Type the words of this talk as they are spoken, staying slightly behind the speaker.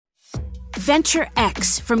Venture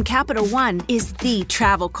X from Capital One is the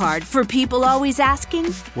travel card for people always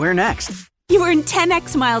asking, where next? You earn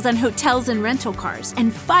 10x miles on hotels and rental cars,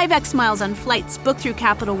 and 5x miles on flights booked through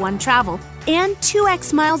Capital One Travel, and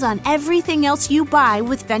 2x miles on everything else you buy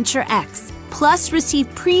with Venture X. Plus,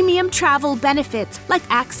 receive premium travel benefits like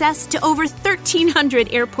access to over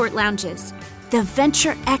 1,300 airport lounges. The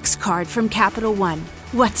Venture X card from Capital One.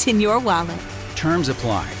 What's in your wallet? Terms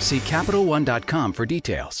apply. See CapitalOne.com for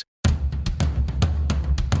details.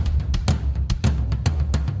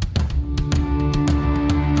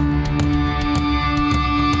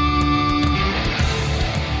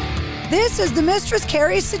 This is the Mistress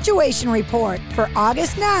Carrie Situation Report for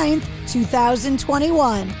August 9th,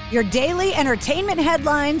 2021. Your daily entertainment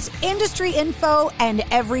headlines, industry info, and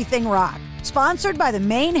everything rock. Sponsored by the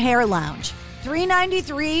Maine Hair Lounge,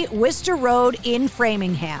 393 Worcester Road in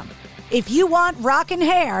Framingham. If you want rockin'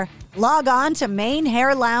 hair, log on to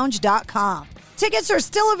mainhairlounge.com. Tickets are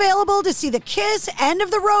still available to see the Kiss End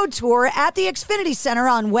of the Road Tour at the Xfinity Center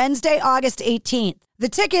on Wednesday, August 18th. The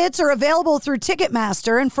tickets are available through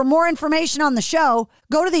Ticketmaster, and for more information on the show,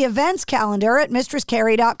 go to the events calendar at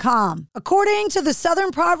mistresscarrie.com. According to the Southern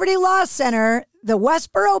Poverty Law Center, the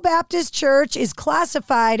Westboro Baptist Church is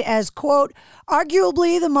classified as, quote,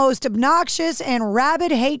 arguably the most obnoxious and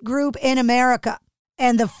rabid hate group in America.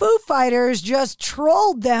 And the Foo Fighters just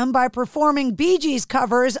trolled them by performing Bee Gees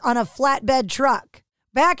covers on a flatbed truck.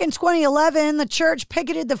 Back in 2011, the church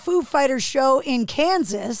picketed the Foo Fighters show in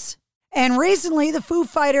Kansas. And recently, the Foo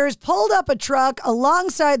Fighters pulled up a truck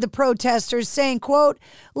alongside the protesters saying, quote,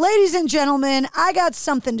 ladies and gentlemen, I got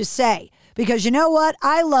something to say. Because you know what?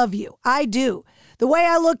 I love you. I do. The way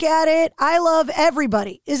I look at it, I love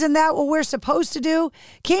everybody. Isn't that what we're supposed to do?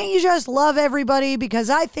 Can't you just love everybody? Because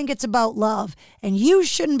I think it's about love. And you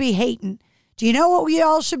shouldn't be hating. Do you know what we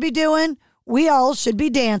all should be doing? We all should be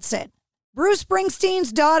dancing. Bruce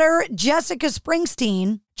Springsteen's daughter, Jessica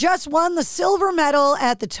Springsteen, just won the silver medal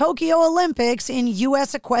at the Tokyo Olympics in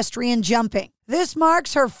U.S. equestrian jumping. This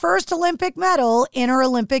marks her first Olympic medal in her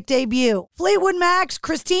Olympic debut. Fleetwood Mac's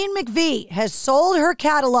Christine McVie has sold her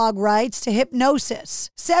catalog rights to Hypnosis.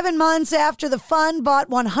 7 months after the fund bought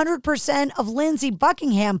 100% of Lindsey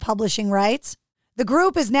Buckingham publishing rights, the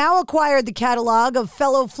group has now acquired the catalog of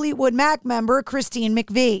fellow Fleetwood Mac member Christine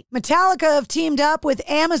McVie. Metallica have teamed up with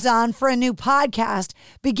Amazon for a new podcast,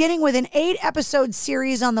 beginning with an 8-episode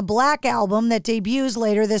series on the Black Album that debuts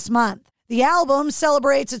later this month. The album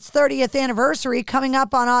celebrates its 30th anniversary coming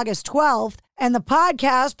up on August 12th, and the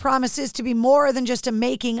podcast promises to be more than just a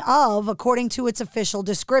making of, according to its official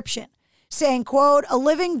description. Saying, quote, a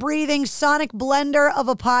living, breathing sonic blender of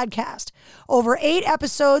a podcast. Over 8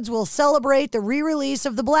 episodes will celebrate the re-release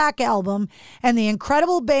of the Black Album and the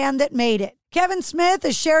incredible band that made it. Kevin Smith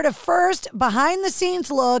has shared a first behind-the-scenes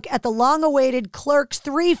look at the long-awaited Clerks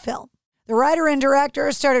 3 film. The writer and director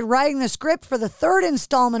started writing the script for the 3rd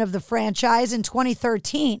installment of the franchise in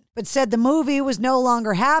 2013, but said the movie was no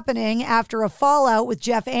longer happening after a fallout with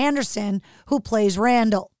Jeff Anderson, who plays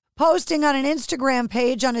Randall. Posting on an Instagram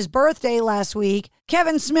page on his birthday last week,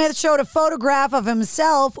 Kevin Smith showed a photograph of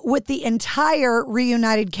himself with the entire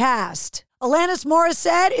reunited cast. Alanis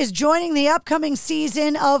Morissette is joining the upcoming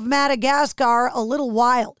season of Madagascar A Little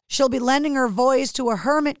Wild. She'll be lending her voice to a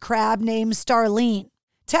hermit crab named Starlene.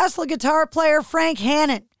 Tesla guitar player Frank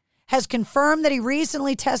Hannon has confirmed that he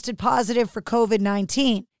recently tested positive for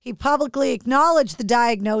COVID-19. He publicly acknowledged the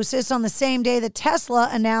diagnosis on the same day that Tesla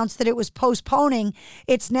announced that it was postponing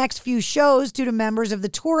its next few shows due to members of the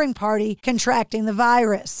touring party contracting the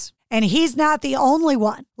virus. And he's not the only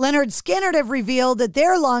one. Leonard Skinner have revealed that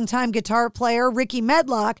their longtime guitar player, Ricky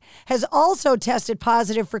Medlock, has also tested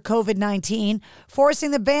positive for COVID-19, forcing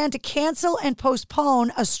the band to cancel and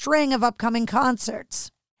postpone a string of upcoming concerts.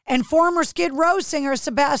 And former Skid Row singer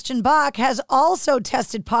Sebastian Bach has also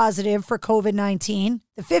tested positive for COVID-19.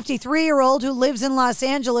 The 53-year-old who lives in Los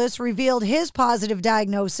Angeles revealed his positive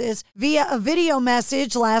diagnosis via a video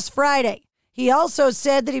message last Friday. He also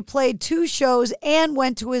said that he played 2 shows and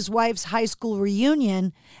went to his wife's high school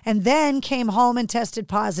reunion and then came home and tested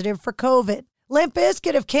positive for COVID. Limp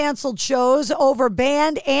Bizkit have canceled shows over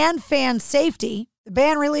band and fan safety. The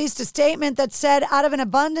band released a statement that said, out of an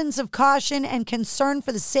abundance of caution and concern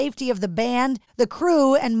for the safety of the band, the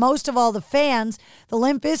crew, and most of all the fans, the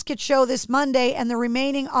Limp Bizkit show this Monday and the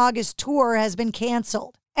remaining August tour has been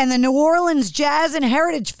canceled. And the New Orleans Jazz and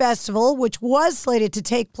Heritage Festival, which was slated to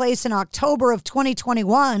take place in October of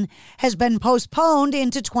 2021, has been postponed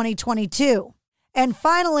into 2022. And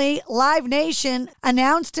finally, Live Nation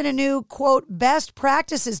announced in a new, quote, best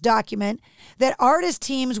practices document that artist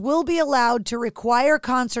teams will be allowed to require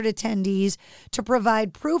concert attendees to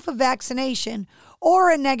provide proof of vaccination or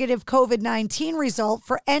a negative COVID-19 result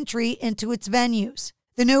for entry into its venues.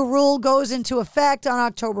 The new rule goes into effect on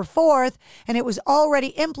October 4th, and it was already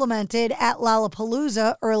implemented at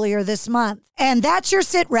Lollapalooza earlier this month. And that's your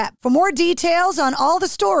Sit Rep. For more details on all the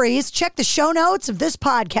stories, check the show notes of this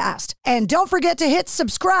podcast. And don't forget to hit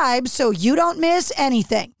subscribe so you don't miss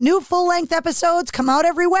anything. New full-length episodes come out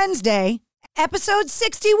every Wednesday. Episode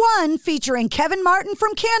 61, featuring Kevin Martin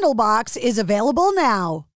from Candlebox, is available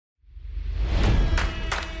now.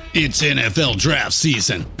 It's NFL draft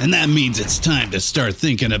season, and that means it's time to start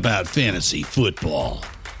thinking about fantasy football.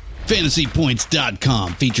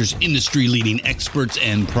 FantasyPoints.com features industry-leading experts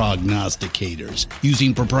and prognosticators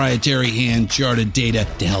using proprietary hand-charted data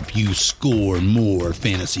to help you score more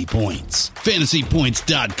fantasy points.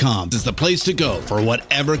 FantasyPoints.com is the place to go for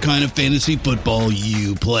whatever kind of fantasy football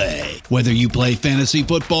you play. Whether you play fantasy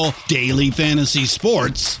football, daily fantasy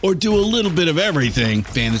sports, or do a little bit of everything,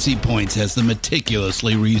 Fantasy Points has the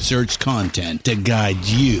meticulously researched content to guide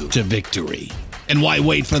you to victory. And why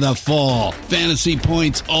wait for the fall? Fantasy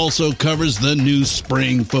Points also covers the new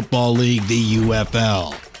spring football league, the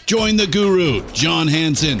UFL. Join the guru, John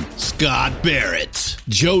Hansen, Scott Barrett,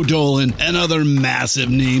 Joe Dolan, and other massive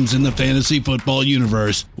names in the fantasy football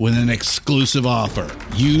universe with an exclusive offer.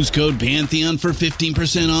 Use code Pantheon for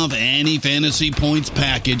 15% off any Fantasy Points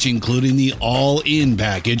package, including the all-in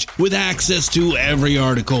package, with access to every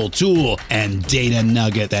article, tool, and data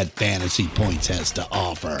nugget that Fantasy Points has to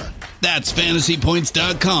offer. That's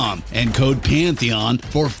FantasyPoints.com and code Pantheon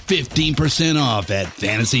for 15% off at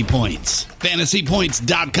Fantasy Points.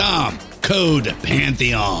 FantasyPoints.com, code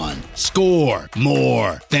Pantheon. Score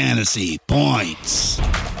more fantasy points.